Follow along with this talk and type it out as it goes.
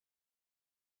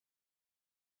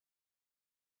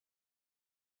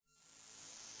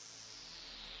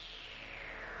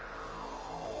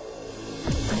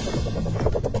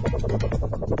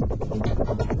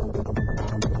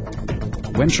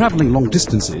When traveling long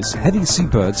distances, heavy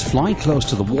seabirds fly close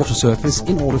to the water surface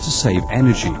in order to save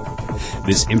energy.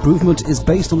 This improvement is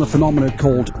based on a phenomenon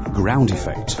called ground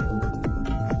effect.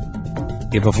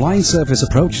 If a flying surface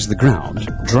approaches the ground,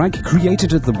 drag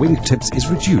created at the wingtips is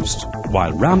reduced,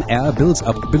 while ram air builds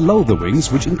up below the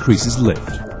wings, which increases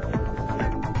lift.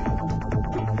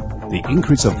 The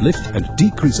increase of lift and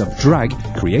decrease of drag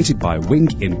created by wing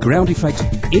in ground effect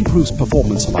improves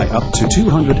performance by up to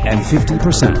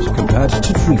 250% compared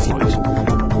to free flight.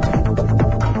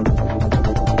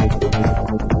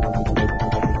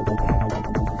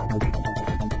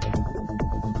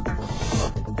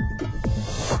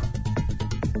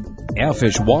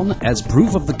 Airfish 1, as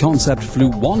proof of the concept, flew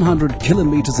 100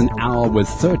 kilometers an hour with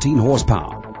 13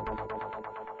 horsepower.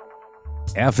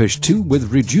 Airfish 2,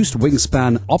 with reduced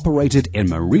wingspan, operated in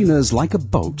marinas like a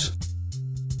boat.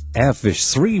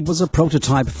 Airfish 3 was a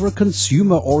prototype for a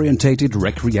consumer-orientated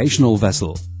recreational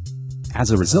vessel.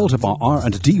 As a result of our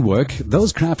R&D work,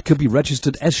 those craft could be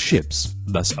registered as ships,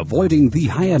 thus avoiding the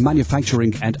higher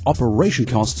manufacturing and operation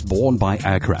costs borne by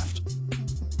aircraft.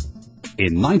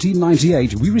 In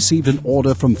 1998, we received an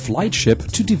order from Flightship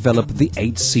to develop the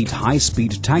 8-seat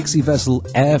high-speed taxi vessel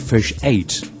Airfish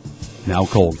 8. Now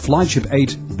called Flightship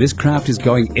 8, this craft is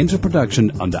going into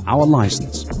production under our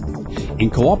license. In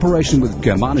cooperation with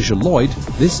Germanische Lloyd,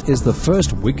 this is the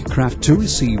first WIG craft to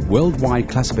receive worldwide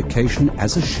classification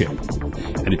as a ship,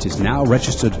 and it is now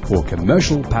registered for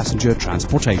commercial passenger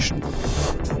transportation.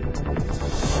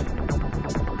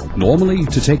 Normally,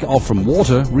 to take off from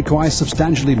water requires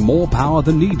substantially more power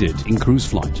than needed in cruise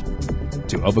flight.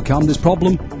 To overcome this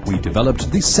problem, we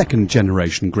developed the second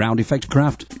generation ground effect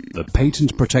craft, the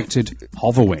patent-protected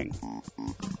Hoverwing.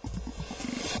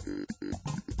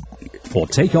 For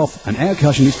takeoff, an air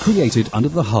cushion is created under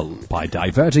the hull by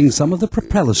diverting some of the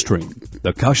propeller stream.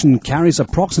 The cushion carries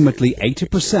approximately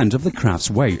 80% of the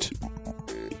craft's weight.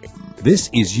 This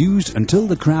is used until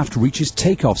the craft reaches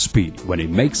takeoff speed, when it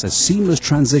makes a seamless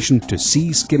transition to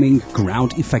sea skimming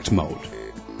ground effect mode.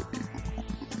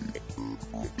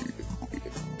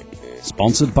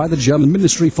 Sponsored by the German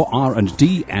Ministry for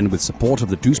R&D and with support of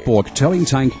the Duisburg towing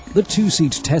tank, the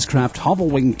two-seat test craft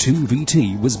Hoverwing 2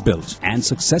 VT was built and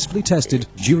successfully tested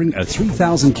during a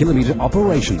 3,000-kilometer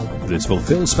operation. This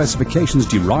fulfills specifications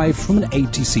derived from an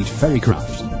 80-seat ferry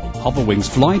craft. Hoverwing's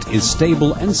flight is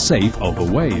stable and safe over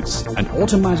waves and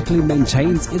automatically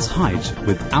maintains its height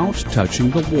without touching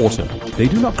the water. They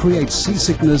do not create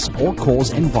seasickness or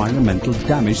cause environmental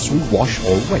damage through wash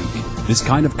or wake. This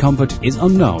kind of comfort is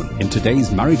unknown in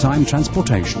today's maritime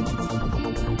transportation.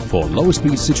 For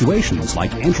low-speed situations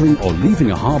like entering or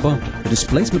leaving a harbor, the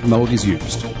displacement mode is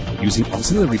used. Using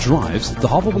auxiliary drives, the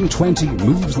Hoverwing 20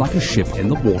 moves like a ship in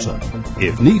the water.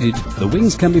 If needed, the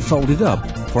wings can be folded up,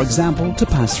 for example, to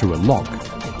pass through a lock.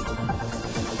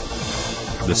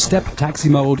 The step taxi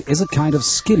mode is a kind of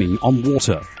skimming on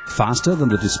water, faster than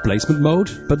the displacement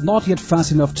mode, but not yet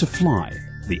fast enough to fly.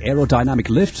 The aerodynamic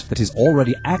lift that is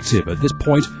already active at this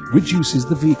point reduces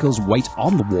the vehicle's weight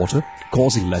on the water,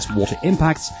 causing less water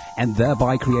impacts and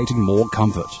thereby creating more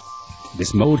comfort.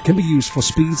 This mode can be used for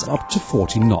speeds up to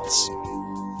 40 knots.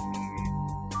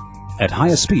 At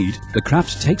higher speed, the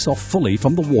craft takes off fully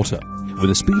from the water.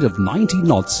 With a speed of 90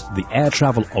 knots, the air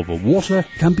travel over water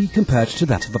can be compared to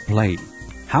that of a plane.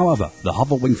 However, the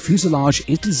Hoverwing fuselage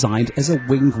is designed as a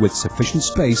wing with sufficient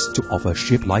space to offer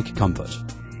ship-like comfort.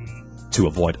 To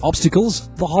avoid obstacles,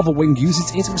 the Hoverwing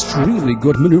uses its extremely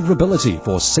good maneuverability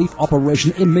for safe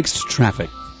operation in mixed traffic,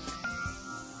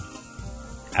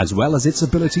 as well as its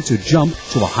ability to jump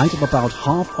to a height of about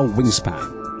half a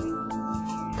wingspan.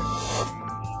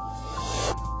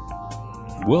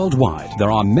 Worldwide,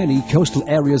 there are many coastal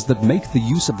areas that make the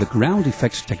use of the ground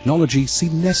effect technology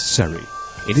seem necessary.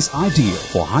 It is ideal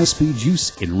for high-speed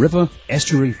use in river,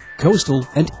 estuary, coastal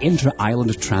and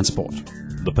inter-island transport.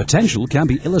 The potential can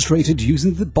be illustrated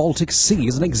using the Baltic Sea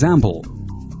as an example.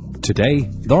 Today,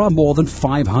 there are more than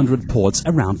 500 ports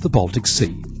around the Baltic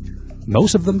Sea.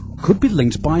 Most of them could be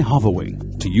linked by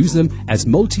Hoverwing to use them as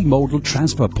multimodal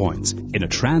transfer points in a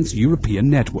trans-European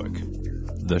network.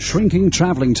 The shrinking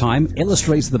traveling time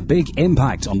illustrates the big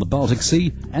impact on the Baltic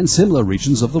Sea and similar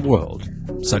regions of the world.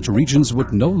 Such regions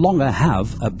would no longer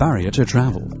have a barrier to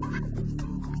travel.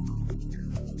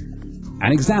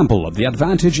 An example of the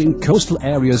advantage in coastal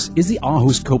areas is the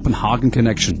Aarhus-Copenhagen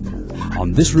connection.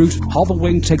 On this route,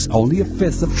 Hoverwing takes only a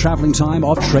fifth of traveling time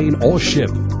of train or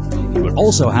ship. It will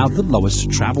also have the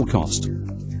lowest travel cost.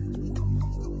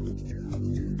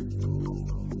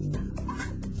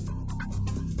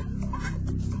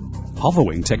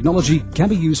 Hoverwing technology can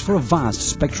be used for a vast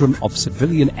spectrum of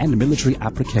civilian and military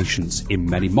applications in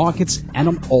many markets and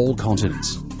on all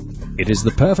continents. It is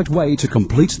the perfect way to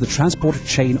complete the transport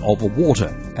chain over water,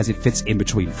 as it fits in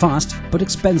between fast but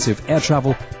expensive air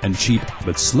travel and cheap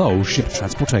but slow ship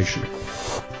transportation.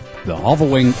 The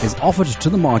Hoverwing is offered to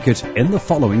the market in the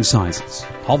following sizes: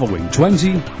 Hoverwing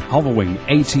 20, Hoverwing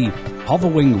 80,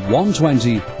 Hoverwing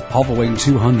 120, Hoverwing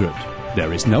 200.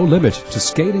 There is no limit to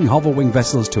scaling Hoverwing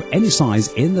vessels to any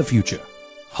size in the future.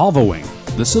 Hoverwing,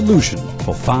 the solution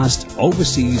for fast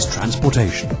overseas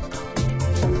transportation.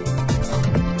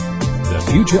 The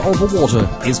future over water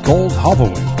is called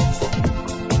Hoverwing.